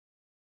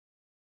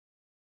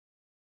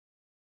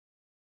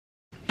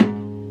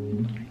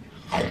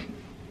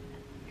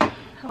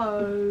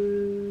Hello.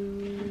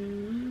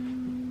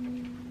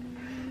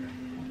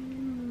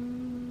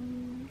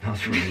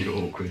 That's really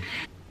awkward.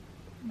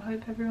 I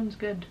hope everyone's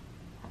good.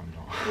 I'm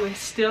not. We're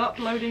still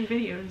uploading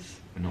videos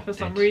for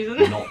some dead. reason.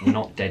 We're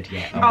not dead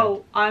yet.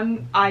 Oh, I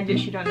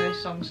literally don't know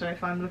this song, so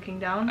if I'm looking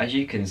down. As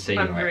you can see,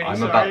 I'm right, really I'm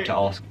sorry. about to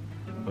ask.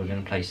 We're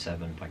going to play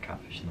 7 by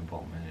Catfish and the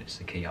Bottlemen. It's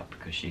the key up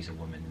because she's a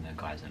woman and the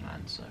guy's a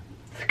man, so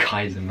the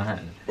guy's a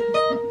man.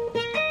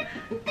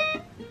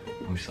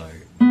 Also,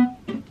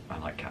 I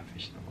like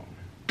Catfish and the Bottlemen.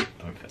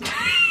 Don't fit that.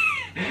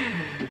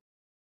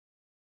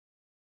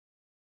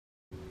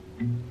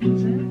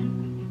 Is it?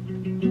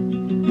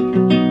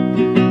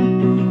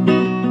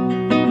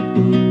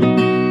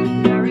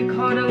 Gary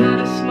caught a lot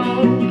of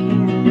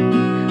smoking.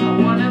 I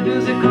wanna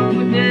lose a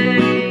couple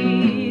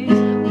days.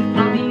 We'll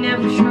probably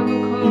never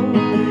struggle cold,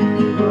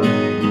 but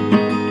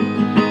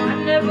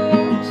I never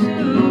want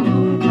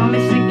to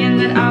promise again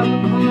that I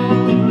will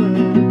call.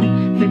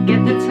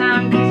 Forget the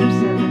time 'cause I'm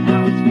 7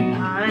 hours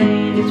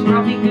behind. It's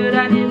probably good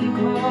I didn't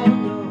call,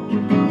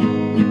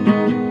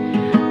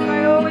 but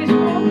I always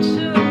want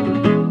to.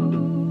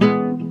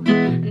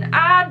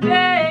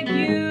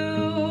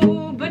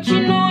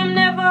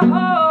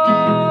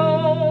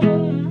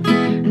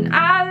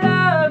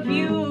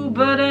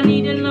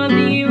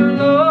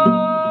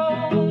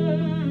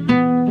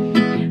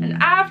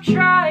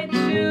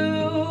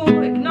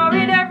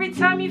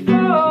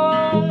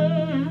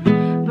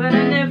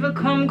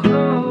 Come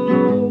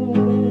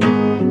close.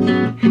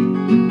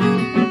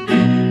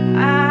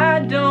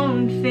 I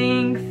don't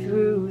think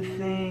through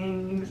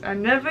things. I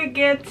never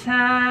get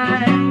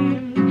time.